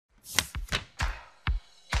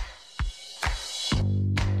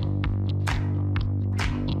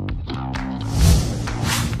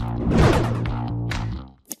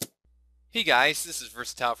Hey guys, this is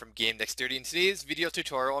Versatile from Game Dexterity. In today's video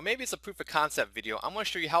tutorial, or maybe it's a proof of concept video, I'm going to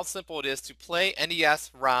show you how simple it is to play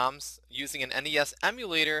NES ROMs using an NES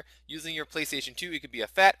emulator using your PlayStation 2. It could be a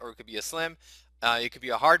fat or it could be a slim. It could be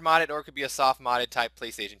a hard modded or it could be a soft modded type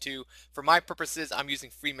PlayStation 2. For my purposes, I'm using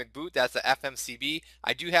FreeMcBoot. That's the FMCB.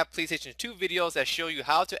 I do have PlayStation 2 videos that show you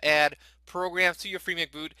how to add programs to your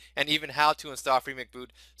FreeMcBoot and even how to install FreeMcBoot.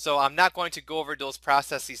 So I'm not going to go over those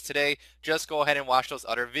processes today. Just go ahead and watch those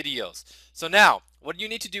other videos. So now, what you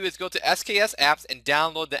need to do is go to SKS Apps and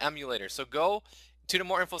download the emulator. So go to the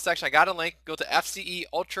more info section. I got a link. Go to FCE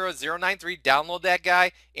Ultra 093, download that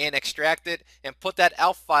guy and extract it and put that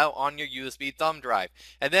ELF file on your USB thumb drive.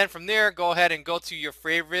 And then from there, go ahead and go to your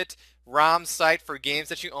favorite ROM site for games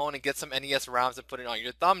that you own and get some NES ROMs and put it on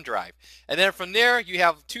your thumb drive. And then from there, you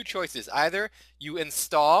have two choices. Either you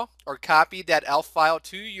install or copy that ELF file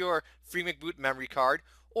to your FreeMcBoot memory card,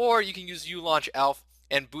 or you can use ULaunch ELF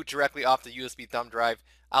and boot directly off the USB thumb drive.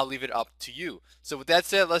 I'll leave it up to you. So with that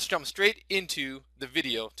said, let's jump straight into the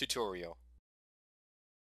video tutorial.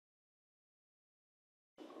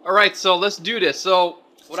 Alright, so let's do this. So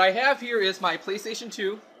what I have here is my PlayStation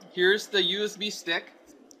 2. Here's the USB stick.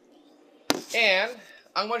 And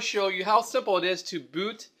I'm going to show you how simple it is to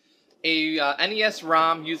boot a NES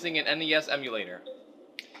ROM using an NES emulator.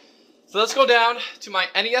 So let's go down to my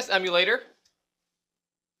NES emulator.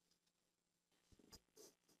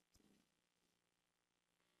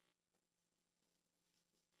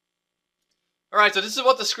 Alright, so this is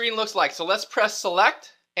what the screen looks like. So let's press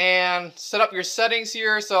select and set up your settings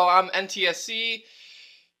here. So I'm NTSC,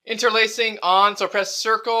 interlacing on, so press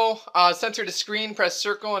circle, center the screen, press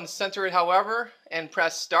circle and center it however, and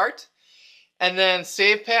press start. And then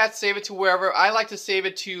save path, save it to wherever. I like to save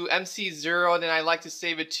it to MC0, then I like to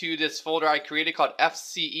save it to this folder I created called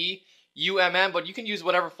FCE UMM, but you can use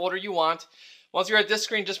whatever folder you want. Once you're at this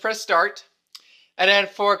screen, just press start. And then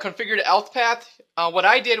for configure the ELF path, what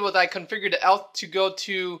I did was I configured the ELF to go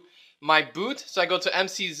to my boot. So I go to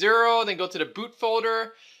MC0, then go to the boot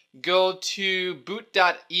folder, go to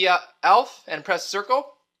boot.elf and press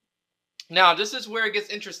circle. Now this is where it gets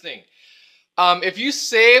interesting. If you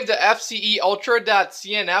save the FCE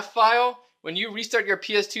ultra.cnf file, when you restart your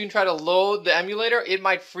PS2 and try to load the emulator, it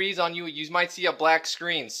might freeze on you. You might see a black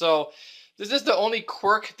screen. So this is the only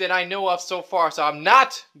quirk that I know of so far. So I'm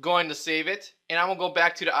not going to save it. And I'm going to go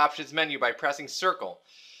back to the options menu by pressing circle.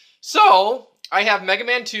 So I have Mega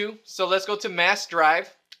Man 2. So let's go to mass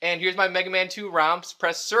drive. And here's my Mega Man 2 ROMs.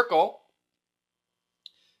 Press circle.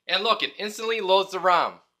 And look, it instantly loads the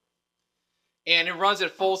ROM. And it runs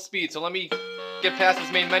at full speed. So let me get past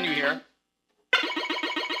this main menu here.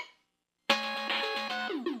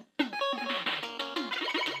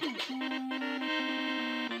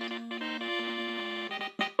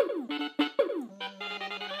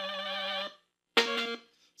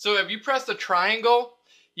 So if you press the triangle,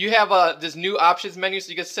 you have this new options menu, so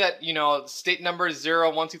you can set, state number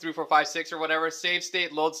 0, 1, 2, 3, 4, 5, 6 or whatever, save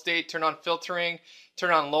state, load state, turn on filtering, turn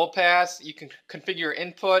on low pass, you can configure your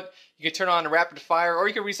input, you can turn on rapid fire, or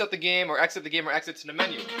you can reset the game or exit to the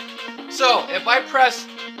menu. So if I press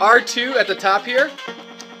R2 at the top here,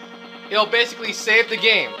 it'll basically save the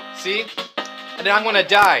game, see? And then I'm going to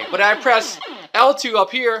die. But I press L2 up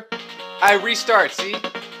here, I restart, see?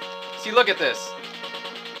 See, look at this.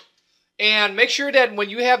 And make sure that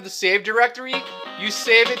when you have the save directory, you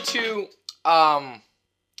save it to,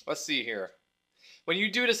 let's see here. When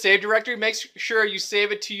you do the save directory, make sure you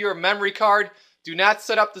save it to your memory card. Do not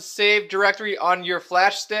set up the save directory on your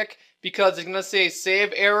flash stick because it's going to say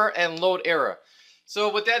save error and load error.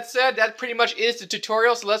 So with that said, that pretty much is the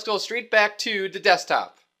tutorial. So let's go straight back to the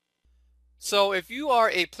desktop. So if you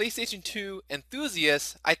are a PlayStation 2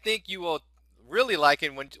 enthusiast, I think you will really like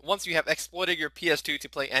it once you have exploited your PS2 to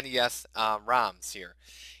play NES ROMs here.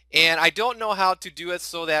 And I don't know how to do it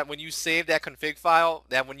so that when you save that config file,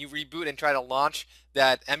 that when you reboot and try to launch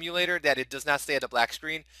that emulator, that it does not stay at the black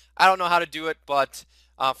screen. I don't know how to do it, but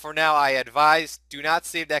for now I advise do not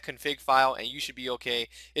save that config file and you should be okay.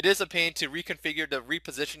 It is a pain to reconfigure the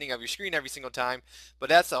repositioning of your screen every single time, but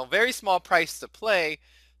that's a very small price to play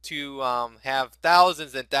to have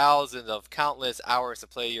thousands and thousands of countless hours to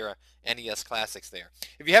play your NES classics there.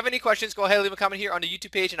 If you have any questions, go ahead and leave a comment here on the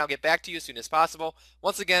YouTube page and I'll get back to you as soon as possible.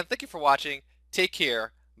 Once again, thank you for watching. Take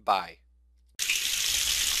care. Bye.